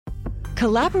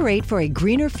Collaborate for a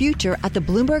greener future at the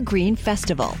Bloomberg Green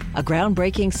Festival, a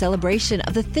groundbreaking celebration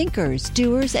of the thinkers,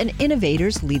 doers, and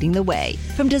innovators leading the way.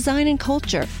 From design and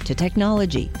culture to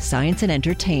technology, science, and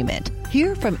entertainment.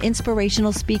 Hear from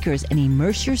inspirational speakers and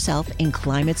immerse yourself in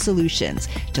climate solutions.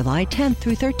 July 10th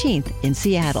through 13th in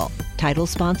Seattle. Title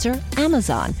sponsor,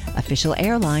 Amazon. Official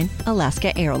airline,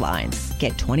 Alaska Airlines.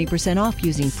 Get 20% off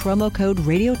using promo code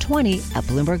radio20 at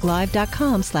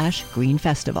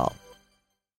bloomberglive.com/greenfestival.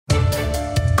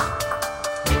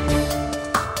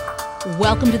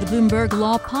 Welcome to the Bloomberg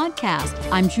Law Podcast.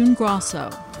 I'm June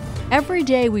Grosso. Every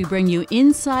day we bring you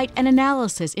insight and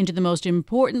analysis into the most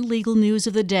important legal news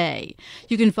of the day.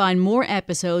 You can find more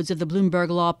episodes of the Bloomberg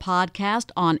Law Podcast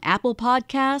on Apple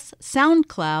Podcasts,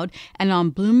 SoundCloud, and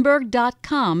on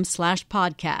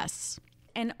Bloomberg.com/podcasts.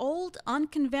 An old,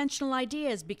 unconventional idea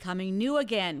is becoming new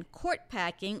again, court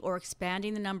packing or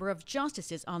expanding the number of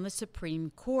justices on the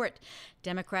Supreme Court.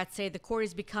 Democrats say the court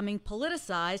is becoming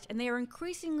politicized, and they are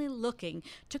increasingly looking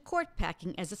to court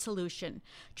packing as a solution.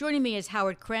 Joining me is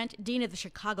Howard Krent, Dean of the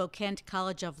Chicago-Kent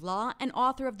College of Law and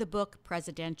author of the book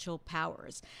Presidential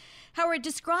Powers. Howard,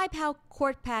 describe how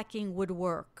court packing would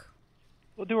work.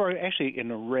 Well, there are actually an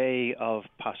array of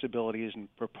possibilities and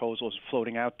proposals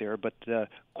floating out there, but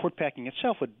court packing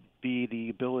itself would be the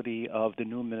ability of the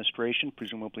new administration,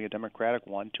 presumably a Democratic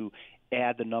one, to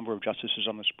add the number of justices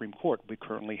on the Supreme Court. We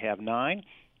currently have 9.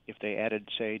 If they added,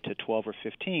 say, to 12 or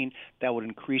 15, that would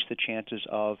increase the chances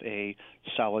of a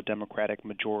solid Democratic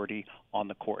majority on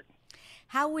the court.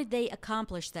 How would they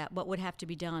accomplish that? What would have to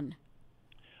be done?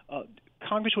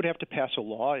 Congress would have to pass a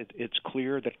law. It's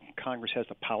clear that Congress has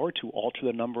the power to alter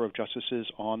the number of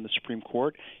justices on the Supreme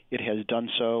Court. It has done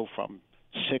so from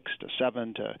 6 to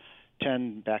 7 to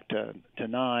 10 back to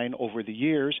 9 over the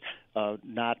years,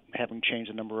 not having changed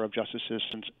the number of justices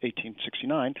since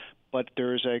 1869. But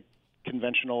there is a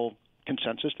conventional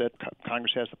consensus that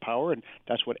Congress has the power, and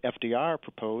that's what FDR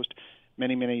proposed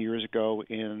many, many years ago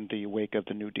in the wake of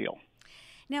the New Deal.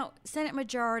 Now, Senate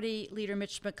Majority Leader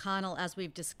Mitch McConnell, as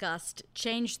we've discussed,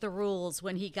 changed the rules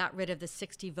when he got rid of the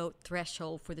 60-vote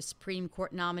threshold for the Supreme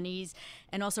Court nominees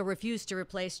and also refused to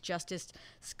replace Justice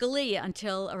Scalia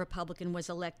until a Republican was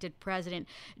elected president.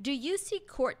 Do you see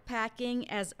court packing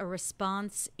as a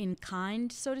response in kind,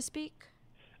 so to speak?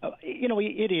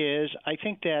 It is. I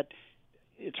think that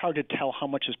it's hard to tell how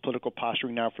much is political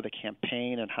posturing now for the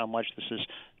campaign and how much this is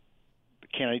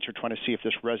candidates are trying to see if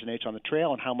this resonates on the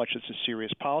trail and how much it's a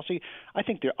serious policy. I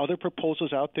think there are other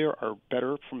proposals out there are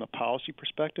better from the policy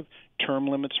perspective. Term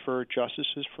limits for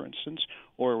justices, for instance,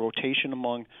 or a rotation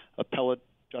among appellate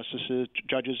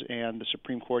judges and the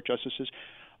Supreme Court justices.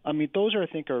 I mean, those I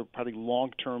think are probably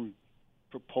long-term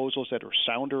proposals that are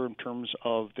sounder in terms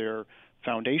of their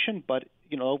foundation. But,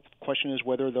 the question is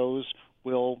whether those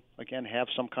will, again, have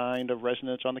some kind of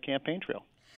resonance on the campaign trail.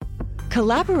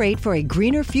 Collaborate for a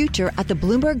greener future at the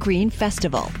Bloomberg Green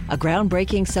Festival, a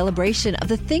groundbreaking celebration of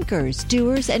the thinkers,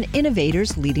 doers, and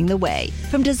innovators leading the way.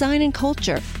 From design and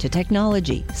culture to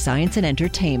technology, science, and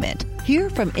entertainment. Hear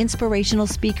from inspirational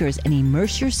speakers and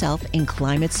immerse yourself in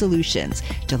climate solutions.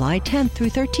 July 10th through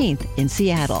 13th in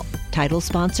Seattle. Title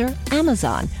sponsor,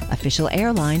 Amazon. Official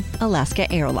airline, Alaska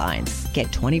Airlines. Get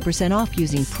 20% off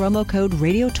using promo code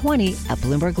radio20 at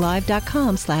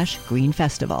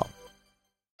bloomberglive.com/greenfestival.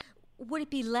 Would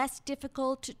it be less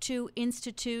difficult to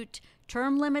institute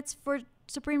term limits for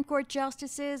Supreme Court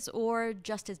justices, or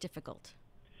just as difficult?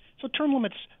 So term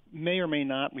limits may or may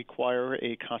not require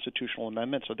a constitutional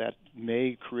amendment, so that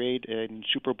may create an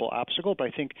insuperable obstacle. But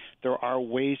I think there are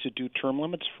ways to do term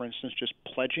limits. For instance, just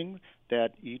pledging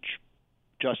that each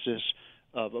justice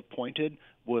appointed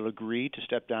will agree to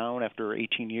step down after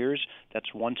 18 years.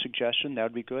 That's one suggestion. That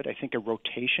would be good. I think a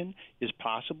rotation is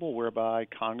possible, whereby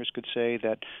Congress could say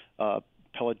that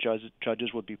appellate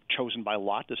judges would be chosen by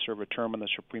lot to serve a term on the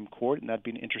Supreme Court, and that would be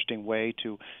an interesting way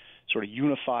to sort of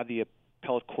unify the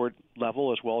appellate court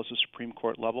level as well as the Supreme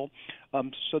Court level.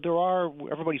 So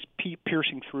everybody's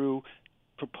piercing through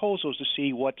proposals to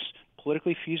see what's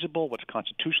politically feasible, what's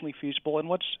constitutionally feasible, and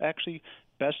what's actually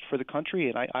best for the country.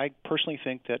 And I personally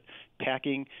think that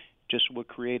packing just would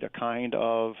create a kind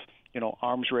of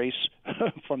arms race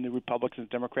from the Republicans and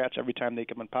Democrats. Every time they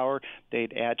come in power,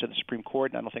 they'd add to the Supreme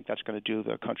Court, and I don't think that's going to do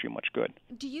the country much good.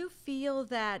 Do you feel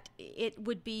that it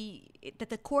would be that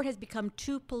the court has become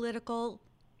too political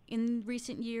in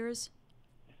recent years?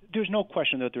 There's no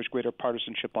question that there's greater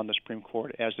partisanship on the Supreme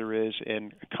Court as there is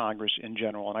in Congress in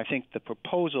general, and I think the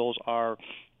proposals have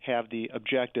the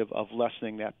objective of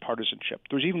lessening that partisanship.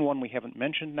 There's even one we haven't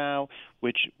mentioned now,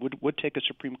 which would take a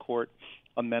Supreme Court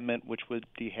amendment, which would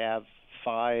have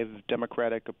 5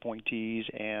 Democratic appointees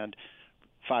and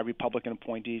 5 Republican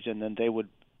appointees, and then they would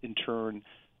in turn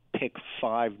pick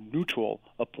 5 neutral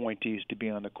appointees to be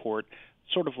on the court,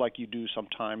 sort of like you do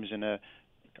sometimes in a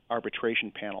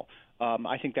arbitration panel.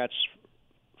 I think that's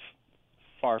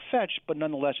far-fetched, but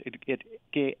nonetheless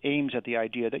it aims at the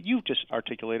idea that you've just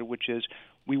articulated, which is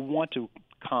we want to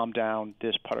calm down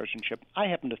this partisanship. I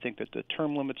happen to think that the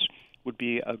term limits would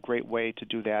be a great way to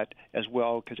do that as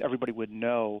well, because everybody would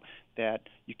know that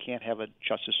you can't have a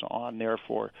justice on there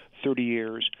for 30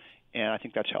 years, and I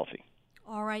think that's healthy.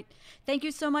 All right. Thank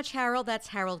you so much, Harold. That's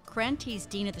Harold Krent. He's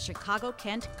Dean at the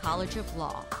Chicago-Kent College of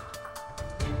Law.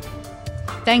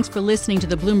 Thanks for listening to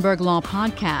the Bloomberg Law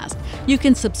Podcast. You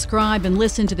can subscribe and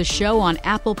listen to the show on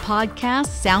Apple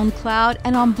Podcasts, SoundCloud,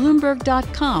 and on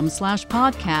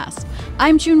Bloomberg.com/podcast.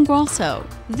 I'm June Grosso.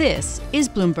 This is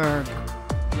Bloomberg.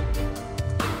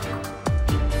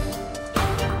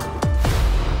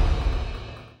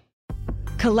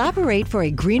 Collaborate for a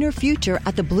greener future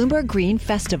at the Bloomberg Green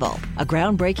Festival, a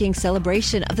groundbreaking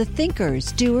celebration of the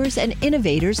thinkers, doers, and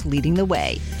innovators leading the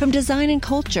way. From design and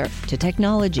culture to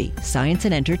technology, science,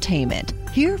 and entertainment.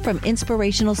 Hear from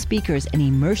inspirational speakers and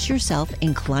immerse yourself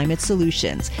in climate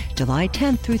solutions. July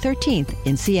 10th through 13th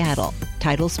in Seattle.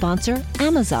 Title sponsor,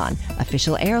 Amazon.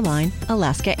 Official airline,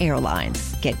 Alaska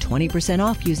Airlines. Get 20%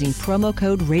 off using promo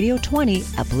code radio20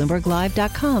 at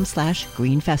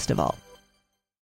BloombergLive.com/Green Festival.